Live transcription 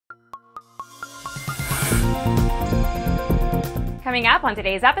Coming up on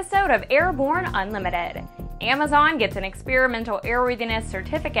today's episode of Airborne Unlimited, Amazon gets an experimental airworthiness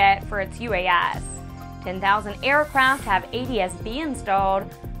certificate for its UAS. 10,000 aircraft have ADS-B installed,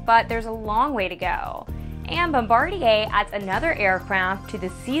 but there's a long way to go. And Bombardier adds another aircraft to the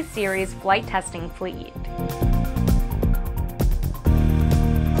C-Series flight testing fleet.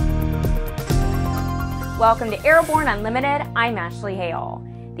 Welcome to Airborne Unlimited, I'm Ashley Hale.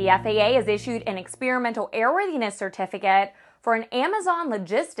 The FAA has issued an experimental airworthiness certificate for an Amazon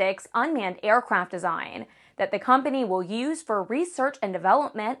Logistics unmanned aircraft design that the company will use for research and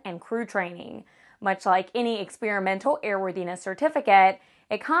development and crew training. Much like any experimental airworthiness certificate,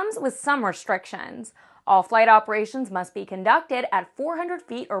 it comes with some restrictions. All flight operations must be conducted at 400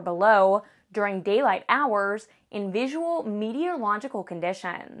 feet or below during daylight hours in visual meteorological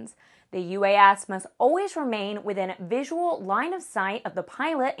conditions. The UAS must always remain within visual line of sight of the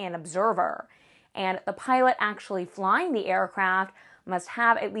pilot and observer, and the pilot actually flying the aircraft must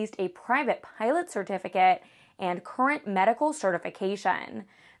have at least a private pilot certificate and current medical certification.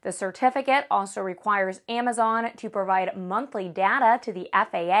 The certificate also requires Amazon to provide monthly data to the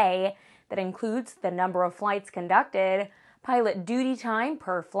FAA that includes the number of flights conducted, pilot duty time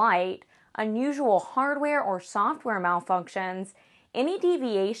per flight, unusual hardware or software malfunctions, any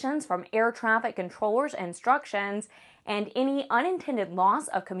deviations from air traffic controllers' instructions, and any unintended loss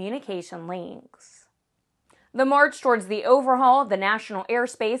of communication links. The march towards the overhaul of the National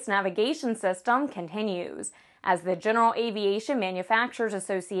Airspace Navigation System continues, as the General Aviation Manufacturers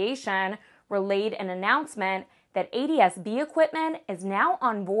Association relayed an announcement that ADS-B equipment is now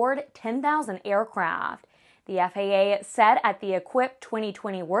on board 10,000 aircraft. The FAA said at the Equip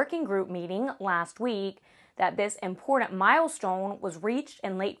 2020 Working Group meeting last week that this important milestone was reached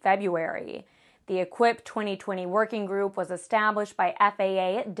in late February. The Equip 2020 Working Group was established by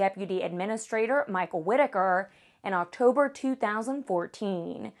FAA Deputy Administrator Michael Whitaker in October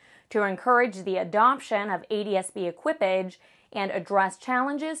 2014 to encourage the adoption of ADS-B equipage and address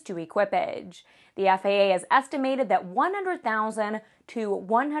challenges to equipage. The FAA has estimated that 100,000 to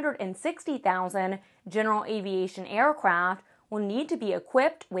 160,000 general aviation aircraft will need to be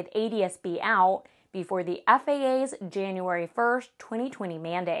equipped with ADS-B out before the FAA's January 1, 2020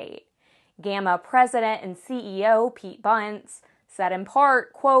 mandate. GAMA President and CEO Pete Bunce said in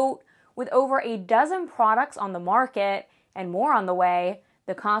part, quote, "With over a dozen products on the market and more on the way,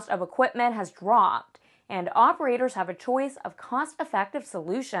 the cost of equipment has dropped, and operators have a choice of cost-effective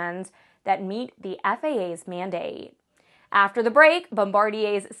solutions that meet the FAA's mandate." After the break,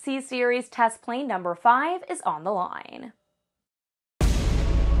 Bombardier's C-Series test plane number 5 is on the line.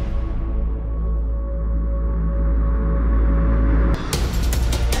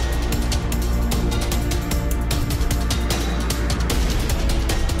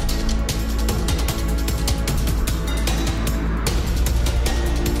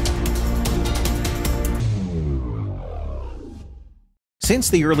 Since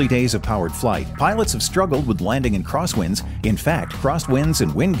the early days of powered flight, pilots have struggled with landing in crosswinds. In fact, crosswinds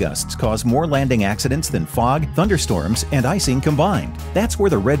and wind gusts cause more landing accidents than fog, thunderstorms, and icing combined. That's where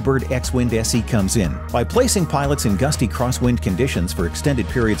the Redbird X-Wind SE comes in. By placing pilots in gusty crosswind conditions for extended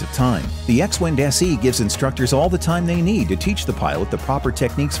periods of time, the X-Wind SE gives instructors all the time they need to teach the pilot the proper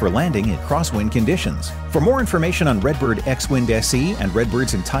techniques for landing in crosswind conditions. For more information on Redbird X-Wind SE and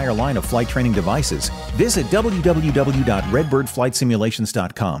Redbird's entire line of flight training devices, visit www.redbirdflightsimulations.com.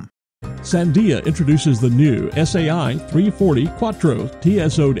 Sandia introduces the new SAI 340 Quattro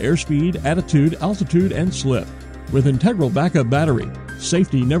TSO'd airspeed, attitude, altitude, and slip. With integral backup battery,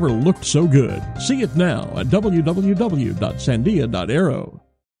 safety never looked so good. See it now at www.sandia.aero.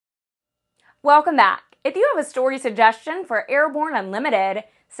 Welcome back. If you have a story suggestion for Airborne Unlimited,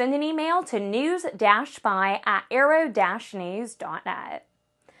 send an email to news-spy@aero-news.net.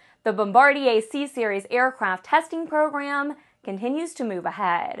 The Bombardier C-Series aircraft testing program continues to move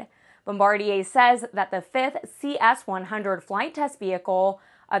ahead. Bombardier says that the 5th CS100 flight test vehicle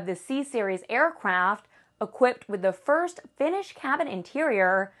of the C-Series aircraft, equipped with the first finished cabin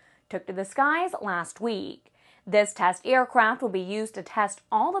interior, took to the skies last week. This test aircraft will be used to test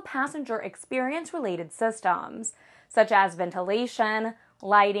all the passenger experience-related systems, such as ventilation,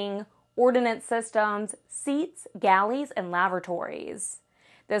 lighting, ordnance systems, seats, galleys, and lavatories.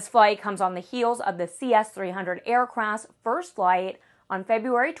 This flight comes on the heels of the CS300 aircraft's first flight on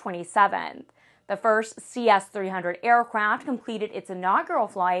February 27th. The first CS300 aircraft completed its inaugural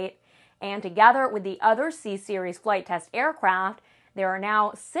flight, and together with the other C-Series flight test aircraft, there are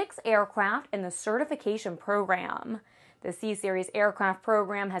now 6 aircraft in the certification program. The C-Series aircraft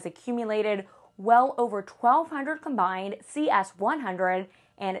program has accumulated well over 1,200 combined CS100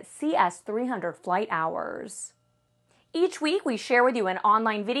 and CS300 flight hours. Each week, we share with you an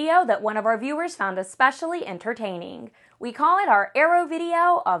online video that one of our viewers found especially entertaining. We call it our Aero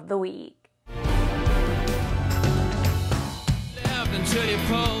Video of the Week.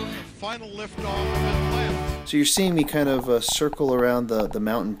 Final liftoff of Atlanta. So you're seeing me kind of circle around the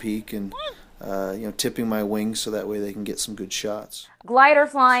mountain peak and tipping my wings so that way they can get some good shots. Glider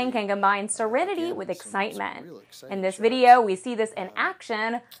flying can combine serenity with excitement. In this video, we see this in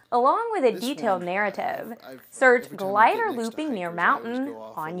action, along with a detailed narrative. Search glider looping near mountain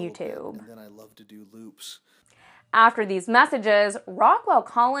on YouTube. And then I love to do loops. After these messages, Rockwell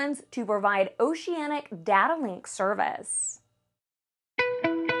Collins to provide Oceanic data link service.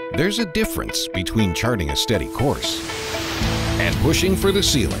 There's a difference between charting a steady course and pushing for the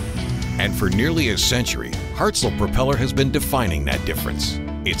ceiling. And for nearly a century, Hartzell Propeller has been defining that difference.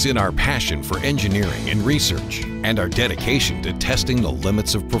 It's in our passion for engineering and research and our dedication to testing the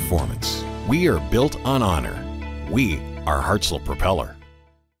limits of performance. We are built on honor. We are Hartzell Propeller.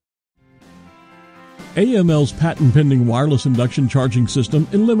 AML's patent-pending wireless induction charging system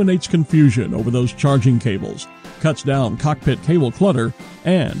eliminates confusion over those charging cables, cuts down cockpit cable clutter,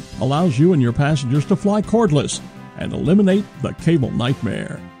 and allows you and your passengers to fly cordless and eliminate the cable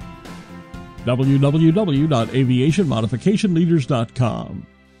nightmare. www.aviationmodificationleaders.com.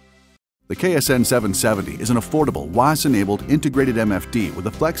 The KSN 770 is an affordable, WAS-enabled integrated MFD with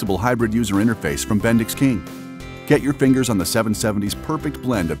a flexible hybrid user interface from Bendix King. Get your fingers on the 770's perfect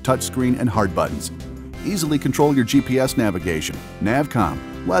blend of touchscreen and hard buttons. Easily control your GPS navigation,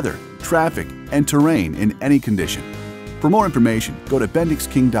 Navcom, weather, traffic, and terrain in any condition. For more information, go to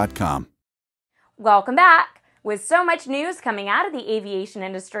bendixking.com. Welcome back. With so much news coming out of the aviation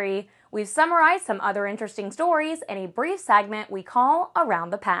industry, we've summarized some other interesting stories in a brief segment we call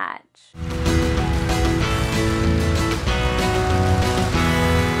Around the Patch.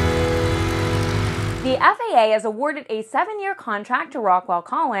 The FAA has awarded a 7-year contract to Rockwell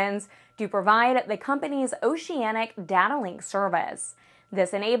Collins to provide the company's Oceanic data link service.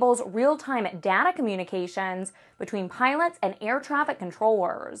 This enables real-time data communications between pilots and air traffic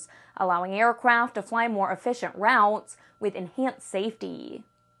controllers, allowing aircraft to fly more efficient routes with enhanced safety.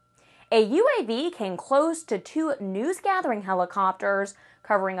 A UAV came close to 2 news-gathering helicopters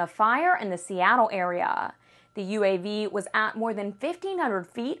covering a fire in the Seattle area. The UAV was at more than 1,500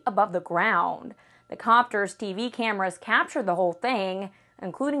 feet above the ground. The copter's TV cameras captured the whole thing,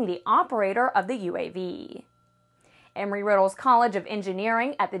 including the operator of the UAV. Embry-Riddle's College of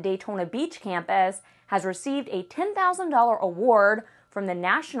Engineering at the Daytona Beach campus has received a $10,000 award from the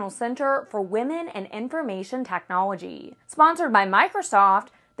National Center for Women in Information Technology. Sponsored by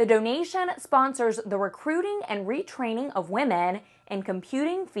Microsoft, the donation sponsors the recruiting and retraining of women in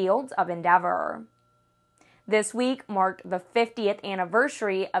computing fields of endeavor. This week marked the 50th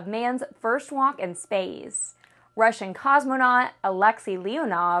anniversary of man's first walk in space. Russian cosmonaut Alexei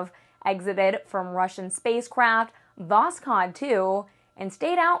Leonov exited from Russian spacecraft Voskhod 2 and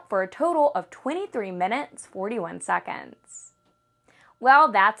stayed out for a total of 23 minutes, 41 seconds. Well,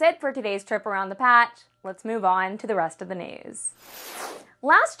 that's it for today's trip around the patch. Let's move on to the rest of the news.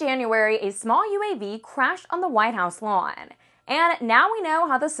 Last January, a small UAV crashed on the White House lawn. And now we know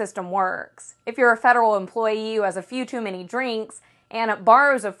how the system works. If you're a federal employee who has a few too many drinks and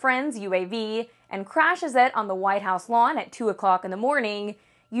borrows a friend's UAV and crashes it on the White House lawn at 2 o'clock in the morning,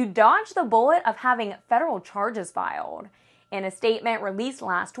 you dodge the bullet of having federal charges filed. In a statement released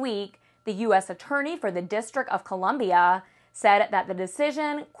last week, the U.S. Attorney for the District of Columbia said that the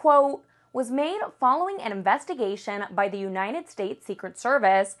decision, quote, was made following an investigation by the United States Secret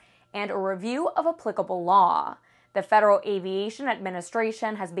Service and a review of applicable law. The Federal Aviation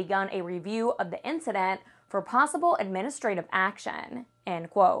Administration has begun a review of the incident for possible administrative action, end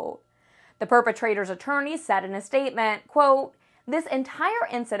quote. The perpetrator's attorney said in a statement, quote, this entire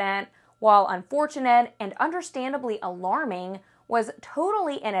incident, while unfortunate and understandably alarming, was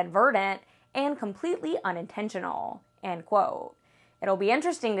totally inadvertent and completely unintentional, end quote. It'll be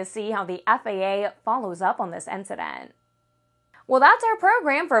interesting to see how the FAA follows up on this incident. Well, that's our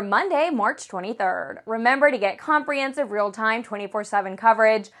program for Monday, March 23rd. Remember to get comprehensive, real-time, 24/7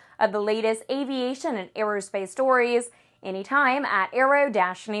 coverage of the latest aviation and aerospace stories anytime at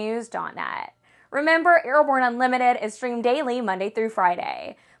Aero-News.net. Remember, Airborne Unlimited is streamed daily, Monday through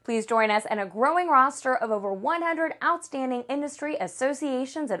Friday. Please join us in a growing roster of over 100 outstanding industry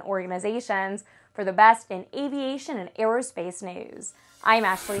associations and organizations for the best in aviation and aerospace news. I'm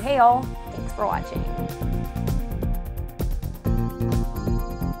Ashley Hale. Thanks for watching.